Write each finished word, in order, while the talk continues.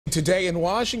Today in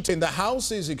Washington, the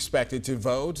House is expected to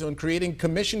vote on creating a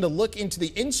commission to look into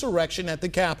the insurrection at the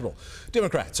Capitol.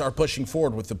 Democrats are pushing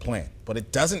forward with the plan, but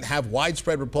it doesn't have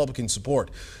widespread Republican support.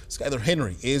 Skyler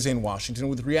Henry is in Washington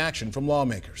with reaction from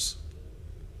lawmakers.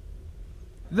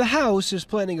 The House is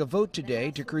planning a vote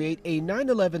today to create a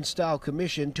 9/11-style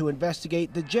commission to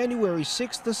investigate the January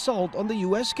 6th assault on the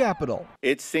U.S. Capitol.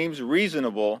 It seems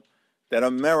reasonable that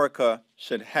America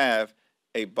should have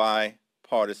a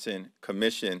bipartisan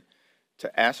commission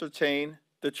to ascertain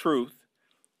the truth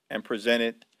and present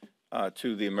it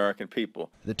to the American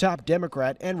people. The top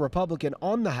Democrat and Republican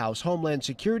on the House Homeland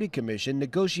Security Commission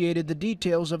negotiated the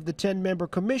details of the 10-member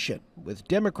commission, with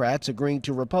Democrats agreeing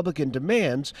to Republican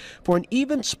demands for an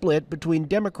even split between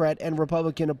Democrat and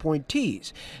Republican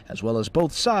appointees, as well as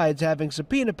both sides having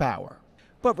subpoena power.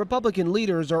 But Republican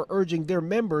leaders are urging their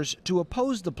members to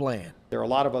oppose the plan. There are a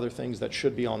lot of other things that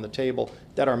should be on the table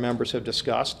that our members have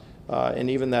discussed, and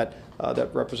even that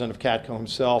Representative Katko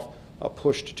himself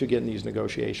pushed to get in these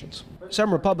negotiations.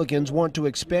 Some Republicans want to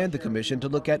expand the commission to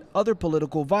look at other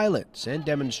political violence and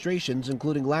demonstrations,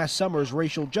 including last summer's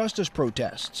racial justice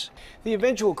protests. The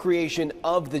eventual creation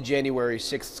of the January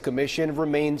 6th commission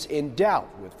remains in doubt,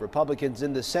 with Republicans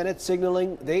in the Senate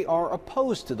signaling they are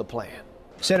opposed to the plan.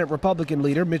 Senate Republican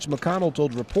leader Mitch McConnell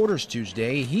told reporters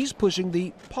Tuesday he's pushing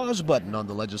the pause button on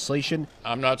the legislation.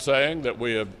 I'm not saying that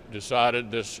we have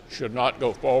decided this should not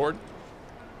go forward,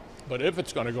 but if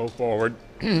it's going to go forward,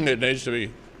 it needs to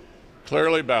be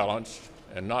clearly balanced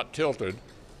and not tilted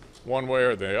one way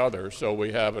or the other, so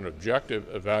we have an objective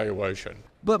evaluation.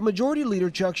 But Majority Leader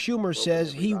Chuck Schumer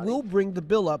says he will bring the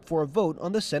bill up for a vote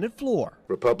on the Senate floor.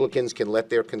 Republicans can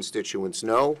let their constituents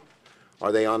know,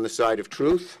 are they on the side of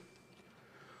truth?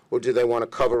 Or do they want to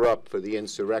cover up for the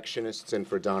insurrectionists and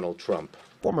for Donald Trump?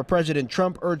 Former President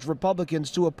Trump urged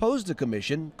Republicans to oppose the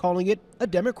commission, calling it a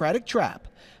Democratic trap.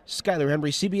 Skyler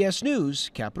Henry, CBS News,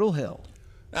 Capitol Hill.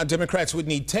 Now, Democrats would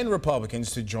need 10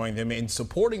 Republicans to join them in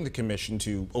supporting the commission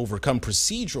to overcome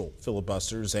procedural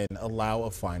filibusters and allow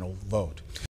a final vote.